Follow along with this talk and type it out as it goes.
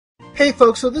Hey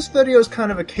folks, so this video is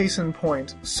kind of a case in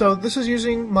point. So this is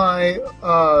using my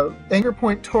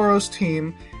Point Tauros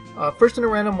team, first in a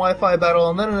random Wi-Fi battle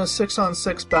and then in a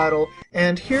 6-on-6 battle,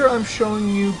 and here I'm showing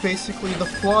you basically the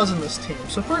flaws in this team.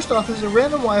 So first off, this is a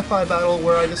random Wi-Fi battle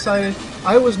where I decided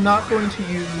I was not going to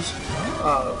use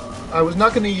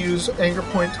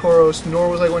Point Tauros, nor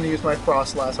was I going to use my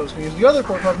Frost last. I was going to use the other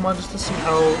 4 Pokemon just to see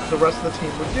how the rest of the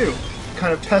team would do.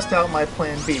 Kind of test out my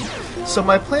plan B. So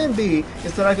my plan B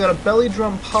is that I've got a Belly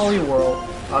Drum Poliwhirl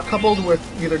coupled with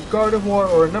either Gardevoir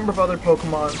or a number of other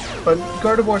Pokemon, but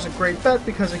Gardevoir is a great bet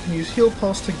because it can use Heal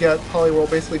Pulse to get Poliwhirl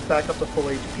basically back up to full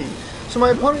HP. So my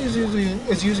opponent is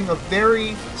using a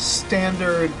very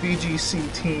standard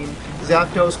VGC team,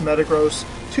 Zapdos, Metagross,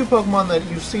 2 Pokemon that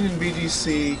you've seen in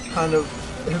VGC, kind of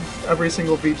every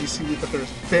single VGC that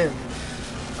there's been.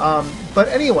 But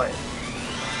anyway,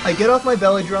 I get off my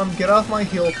Belly Drum, get off my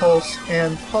Heal Pulse,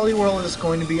 and Poliwhirl is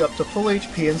going to be up to full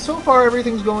HP, and so far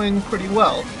everything's going pretty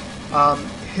well.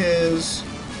 His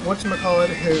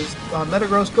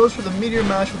Metagross goes for the Meteor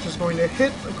Mash, which is going to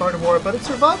hit Gardevoir, but it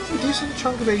survives a decent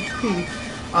chunk of HP.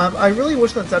 I really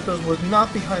wish that Zapdos was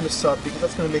not behind a sub, because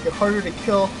that's going to make it harder to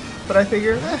kill, but I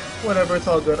figure, whatever, it's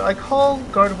all good. I call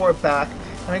Gardevoir back,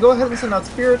 and I go ahead and send out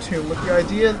Spiritomb with the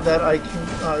idea that I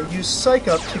can use Psych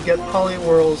Up to get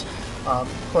Poliwhirl's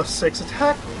 +6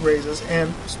 attack raises,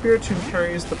 and Spiritomb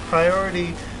carries the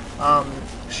priority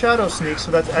Shadow Sneak,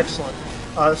 so that's excellent.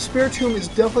 Spiritomb is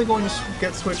definitely going to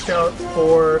get switched out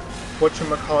for for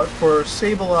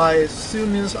Sableye as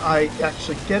soon as I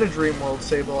actually get a Dreamworld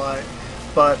Sableye,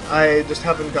 but I just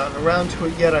haven't gotten around to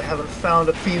it yet. I haven't found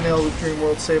a female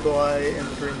Dreamworld Sableye in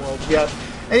the Dreamworld yet.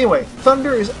 Anyway,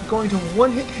 Thunder is going to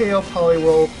one-hit KO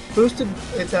Poliwhirl, boosted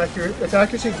its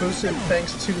accuracy boosted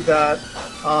thanks to that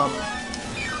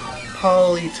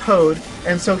Politoed,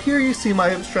 and so here you see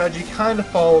my strategy kind of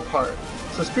fall apart.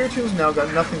 So Spiritomb's now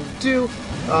got nothing to do.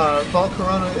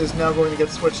 Volcarona is now going to get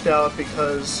switched out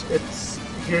because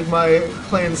here's my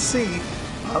plan C.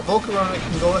 Volcarona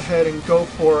can go ahead and go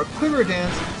for a Quiver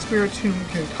Dance. Spiritomb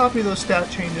can copy those stat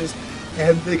changes,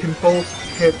 and they can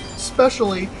both hit,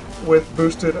 especially with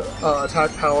boosted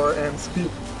attack power and speed.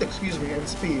 And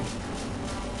speed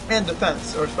and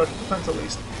defense, or special defense at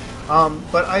least.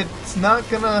 But it's not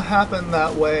gonna happen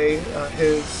that way.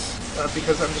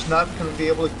 Because I'm just not gonna be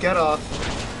able to get off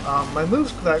my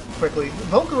moves that quickly.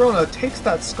 Volcarona takes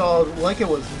that Scald like it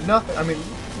was nothing. I mean,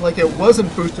 like it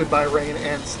wasn't boosted by Rain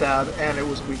and Stab, and it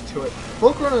was weak to it.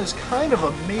 Volcarona is kind of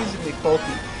amazingly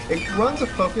bulky. It runs a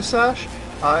Focus Sash,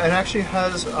 and actually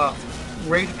has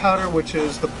Rage Powder, which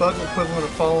is the bug equivalent of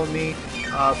Follow Me,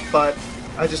 but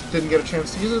I just didn't get a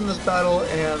chance to use it in this battle,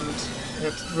 and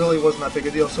it really wasn't that big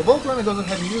a deal. So Volcarona goes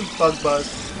ahead and uses Bug Buzz.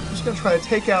 I'm just going to try to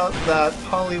take out that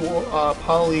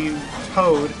Politoed.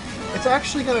 It's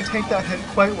actually going to take that hit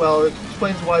quite well. It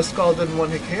explains why Scald didn't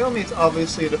one-hit KO me. It's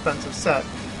obviously a defensive set,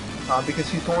 because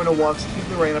he's going to want to keep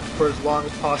the rain up for as long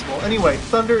as possible. Anyway,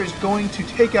 Thunder is going to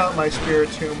take out my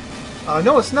Spiritomb.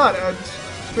 No, it's not.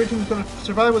 Spiritomb is going to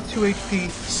survive with 2 HP.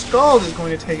 Scald is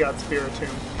going to take out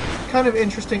Spiritomb. Kind of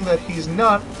interesting that he's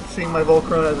not seeing my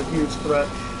Volcarona as a huge threat,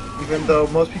 even though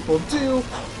most people do,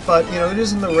 but it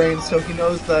is in the rain, so he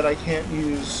knows that I can't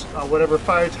use whatever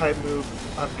Fire-type move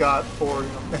I've got for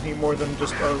any more than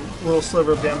just a little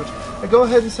sliver of damage. I go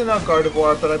ahead and send out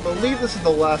Gardevoir, but I believe this is the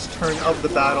last turn of the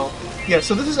battle. Yeah,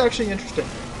 so this is actually interesting.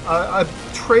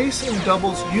 Trace in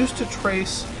doubles used to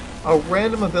trace a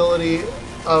random ability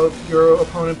of your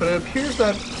opponent, but it appears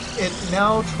that it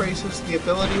now traces the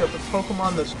ability of the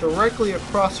Pokemon that's directly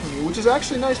across from you, which is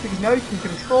actually nice because now you can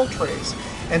control Trace,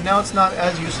 and now it's not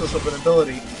as useless of an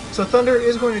ability. So Thunder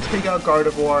is going to take out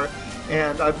Gardevoir,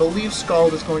 and I believe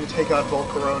Scald is going to take out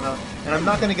Volcarona, and I'm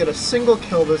not going to get a single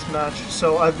kill this match,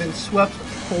 so I've been swept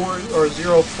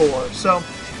 0-4. So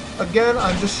again,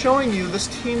 I'm just showing you this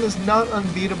team is not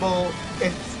unbeatable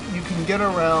if you can get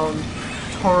around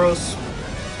Tauros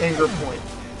Anger Point.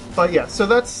 But yeah, so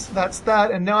that's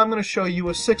that, and now I'm going to show you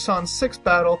a 6-on-6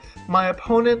 battle. My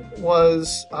opponent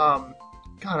was, God,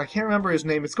 I can't remember his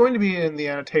name. It's going to be in the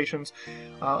annotations.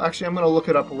 Actually, I'm going to look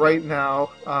it up right now.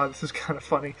 This is kind of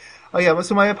funny. Oh yeah,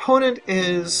 so my opponent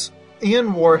is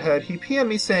ianwarhead. He PM'd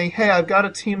me saying, hey, I've got a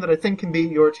team that I think can beat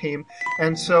your team.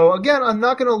 And so, again, I'm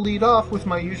not going to lead off with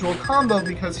my usual combo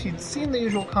because he'd seen the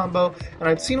usual combo, and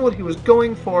I'd seen what he was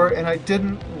going for, and I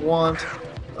didn't want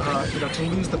to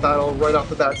lose the battle right off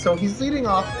the bat. So he's leading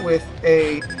off with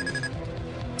a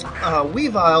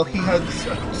Weavile. He has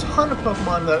a ton of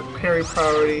Pokemon that carry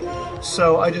priority,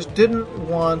 so I just didn't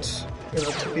want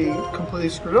to be completely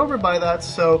screwed over by that.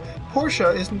 So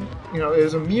Portia is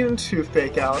immune to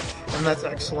Fake Out, and that's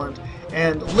excellent.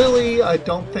 And Lily, I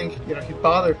don't think he'd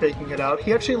bother faking it out.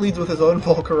 He actually leads with his own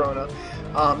Volcarona.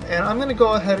 And I'm going to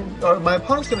go ahead, or my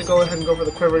opponent's going to go ahead and go for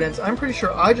the Quiver Dance. I'm pretty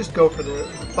sure I just go for the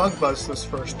Bug Buzz this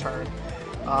first turn.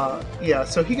 Yeah,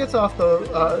 so he gets off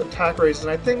the attack raises,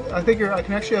 and I figure I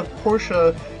can actually have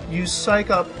Portia use Psych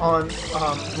Up on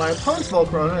my opponent's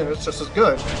Volcarona, and it's just as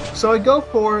good. So I go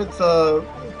for the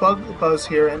Bug Buzz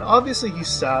here, and obviously he's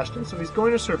sashed, and so he's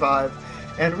going to survive.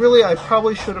 And really, I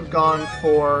probably should have gone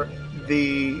for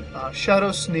the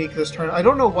Shadow Sneak this turn. I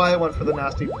don't know why I went for the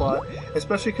Nasty Plot,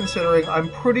 especially considering I'm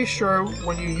pretty sure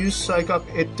when you use Psych Up,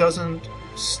 it doesn't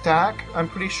stack. I'm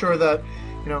pretty sure that,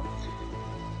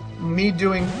 me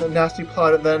doing the Nasty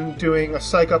Plot and then doing a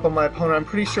Psych Up on my opponent, I'm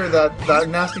pretty sure that that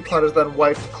Nasty Plot is then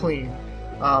wiped clean.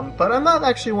 But I'm not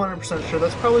actually 100% sure.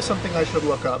 That's probably something I should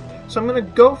look up. So I'm going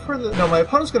to go for the... No, my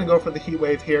opponent's going to go for the Heat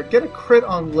Wave here, get a crit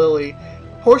on Lily.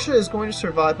 Portia is going to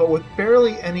survive, but with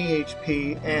barely any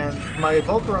HP, and my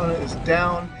Volcarona is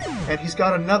down, and he's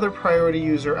got another priority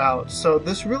user out. So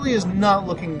this really is not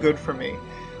looking good for me.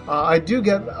 I do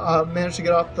manage to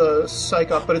get off the Psych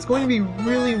Up, but it's going to be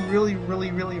really, really, really,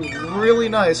 really, really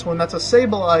nice when that's a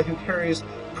Sableye who carries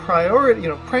priority.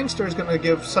 Prankster is going to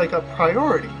give Psych Up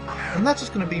priority, and that's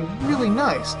just going to be really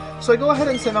nice. So I go ahead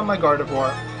and send out my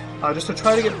Gardevoir. Just to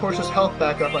try to get Portia's health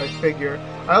back up, I figure.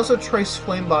 I also trace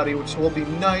Flame Body, which will be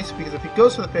nice, because if he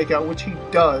goes for the Fake Out, which he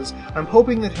does, I'm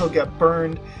hoping that he'll get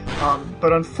burned,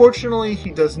 but unfortunately he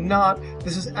does not.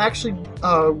 This is actually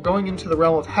going into the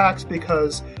realm of hacks,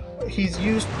 because he's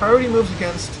used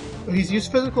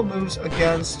physical moves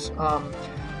against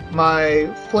my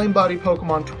Flame Body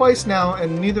Pokemon twice now,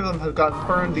 and neither of them have gotten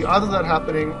burned. The odds of that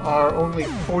happening are only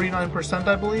 49%,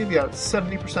 I believe. Yeah,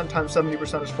 70% times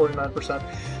 70% is 49%.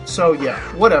 So yeah,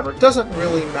 whatever. It doesn't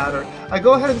really matter. I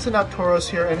go ahead and send out Tauros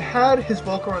here, and had his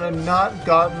Volcarona not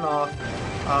gotten off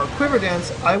Quiver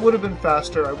Dance, I would have been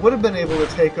faster. I would have been able to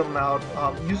take him out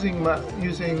using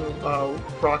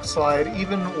Rock Slide,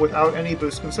 even without any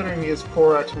boost, considering he is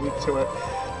 4x weak to it.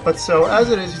 But so,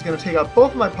 as it is, he's going to take out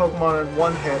both of my Pokemon in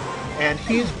one hit, and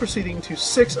he's proceeding to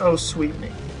 6-0 sweep me.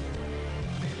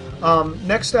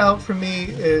 Next out for me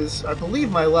is, I believe,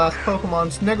 my last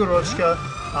Pokemon, Snegorochka,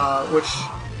 which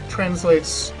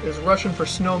is Russian for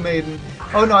Snow Maiden.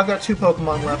 Oh no, I've got 2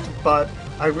 Pokemon left, but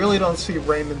I really don't see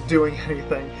Raymond doing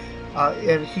anything.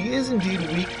 And he is indeed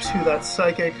weak to that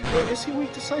Psychic. Wait, is he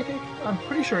weak to Psychic? I'm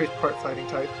pretty sure he's part Fighting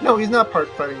type. No, he's not part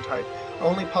Fighting type.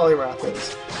 Only Poliwrath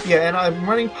is. Yeah, and I'm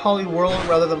running Poliwhirl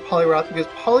rather than Poliwrath because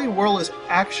Poliwhirl is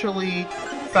actually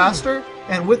faster,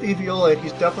 and with Eviolite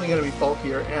he's definitely going to be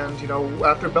bulkier, and,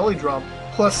 after Belly Drum,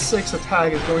 +6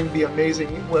 attack is going to be amazing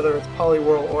whether it's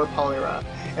Poliwhirl or Poliwrath,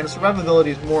 and survivability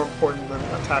is more important than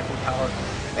attacking power.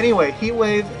 Anyway, Heat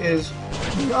Wave is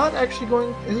not actually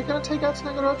going... Is it going to take out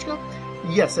Snegorochka?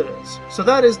 Yes, it is. So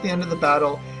that is the end of the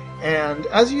battle. And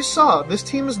as you saw, this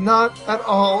team is not at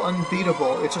all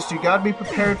unbeatable. It's just you gotta be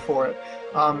prepared for it.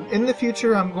 In the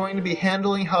future, I'm going to be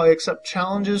handling how I accept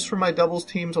challenges for my doubles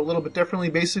teams a little bit differently.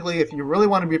 Basically, if you really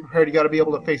want to be prepared, you gotta be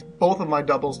able to face both of my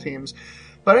doubles teams.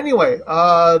 But anyway,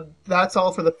 that's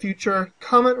all for the future.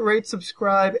 Comment, rate,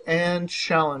 subscribe, and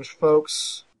challenge,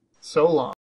 folks. So long.